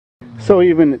So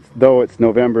even though it's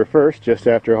November 1st, just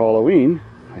after Halloween,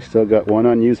 I still got one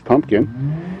unused pumpkin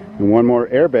and one more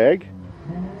airbag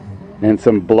and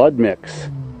some blood mix,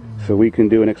 so we can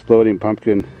do an exploding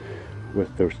pumpkin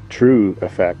with those true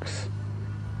effects.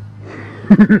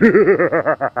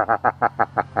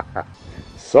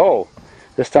 So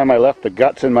this time I left the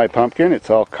guts in my pumpkin. It's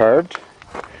all carved,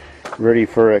 ready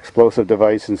for explosive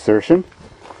device insertion.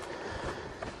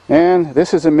 And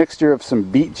this is a mixture of some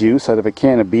beet juice out of a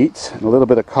can of beets and a little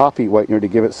bit of coffee whitener to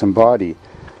give it some body.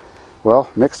 Well,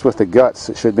 mixed with the guts,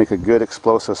 it should make a good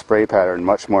explosive spray pattern,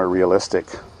 much more realistic.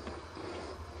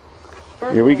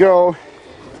 Here we go.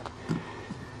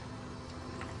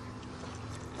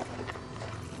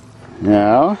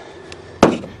 Now,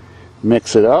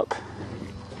 mix it up.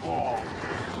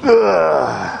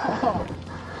 Ugh.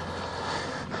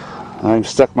 I've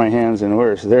stuck my hands in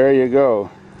worse. There you go.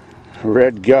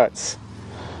 Red guts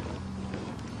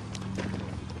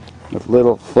with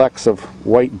little flecks of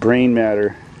white brain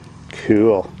matter.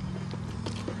 Cool.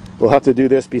 We'll have to do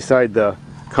this beside the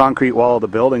concrete wall of the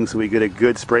building so we get a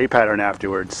good spray pattern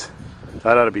afterwards.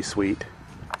 That ought to be sweet.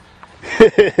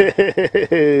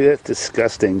 That's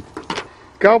disgusting.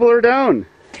 Gobble her down.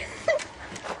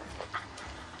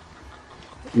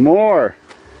 More.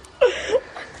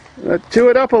 Chew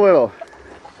it up a little.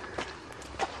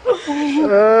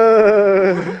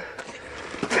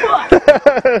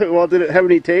 Well, did it have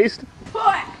any taste?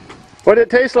 What did it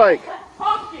taste like?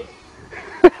 Pumpkin.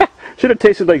 Should have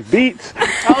tasted like beets.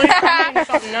 Oh,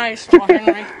 something nice,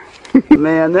 Henry.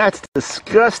 Man, that's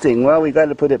disgusting. Well, we got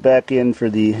to put it back in for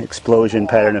the explosion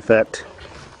pattern effect.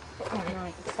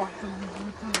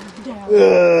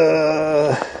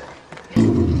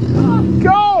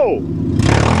 Go!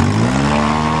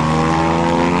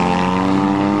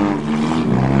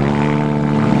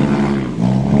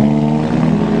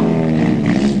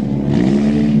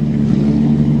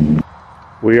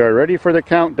 We are ready for the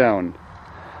countdown.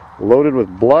 Loaded with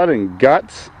blood and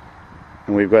guts,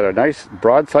 and we've got a nice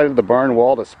broadside of the barn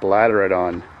wall to splatter it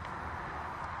on.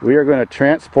 We are going to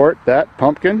transport that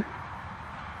pumpkin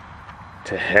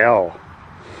to hell.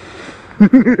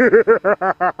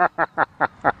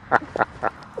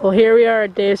 Well, here we are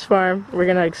at Davidsfarm. We're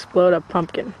going to explode a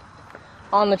pumpkin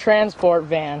on the transport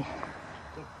van.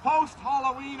 The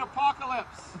post-Halloween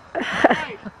apocalypse.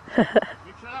 Right. Make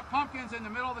sure that pumpkin's in the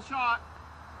middle of the shot.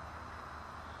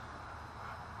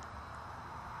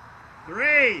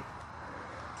 3,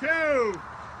 2,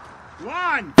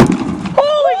 1.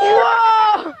 Holy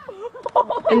cow!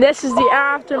 And this is the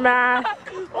aftermath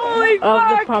of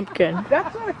the pumpkin.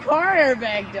 That's what a car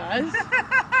airbag does.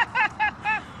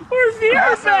 Where's the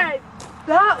airbag?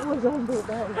 That was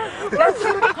unbelievable. That's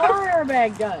what a car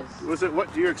airbag does. Was it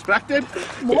what you expected?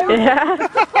 Yeah.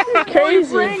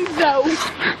 Crazy. Brains out.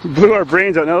 Blew our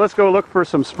brains out. Now let's go look for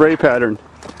some spray pattern.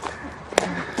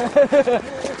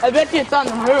 I bet you it's on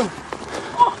the roof.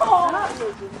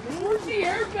 Where's the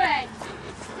airbag?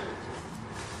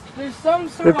 There's some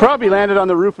sort It probably landed on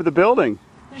the roof of the building.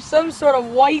 There's some sort of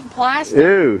white plastic.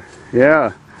 Ew,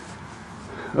 yeah.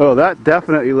 Oh, that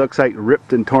definitely looks like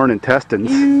ripped and torn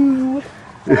intestines. Ew.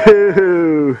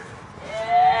 Ew.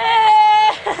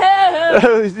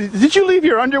 Did you leave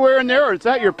your underwear in there, or is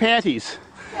that your panties?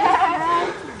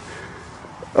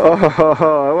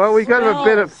 Oh, well, we got a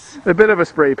bit of a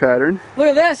spray pattern. Look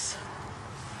at this.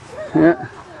 Yeah,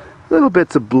 little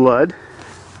bits of blood.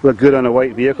 Look good on a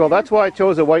white vehicle. That's why I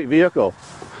chose a white vehicle.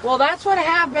 Well, that's what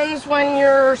happens when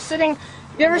you're sitting.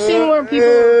 You ever seen where people?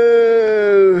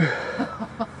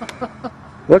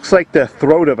 Looks like the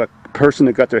throat of a person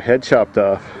that got their head chopped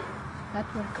off.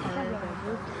 That's what a car airbag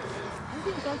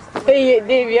is. Hey,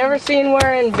 Dave, you ever seen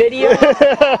where in videos?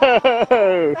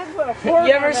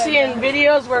 You ever see in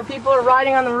videos where people are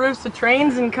riding on the roofs of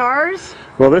trains and cars?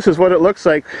 Well, this is what it looks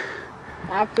like.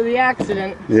 After the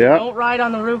accident. So yeah. Don't ride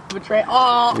on the roof of a train.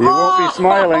 Oh, you won't be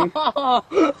smiling.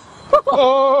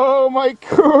 Oh, my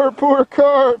poor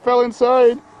car. It fell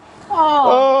inside.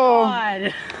 Oh,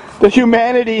 God. The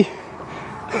humanity.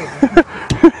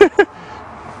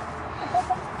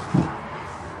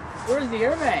 Where's the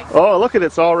airbag? Oh, look at it.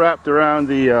 It's all wrapped around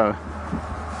the,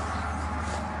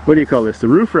 what do you call this? The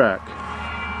roof rack.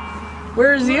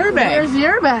 Where's the airbag? Where's the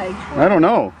airbag? I don't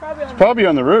know. It's probably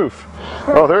on the roof.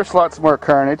 Oh, there's lots more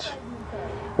carnage.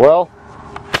 Well,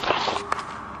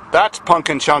 that's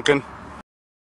pumpkin chunkin'.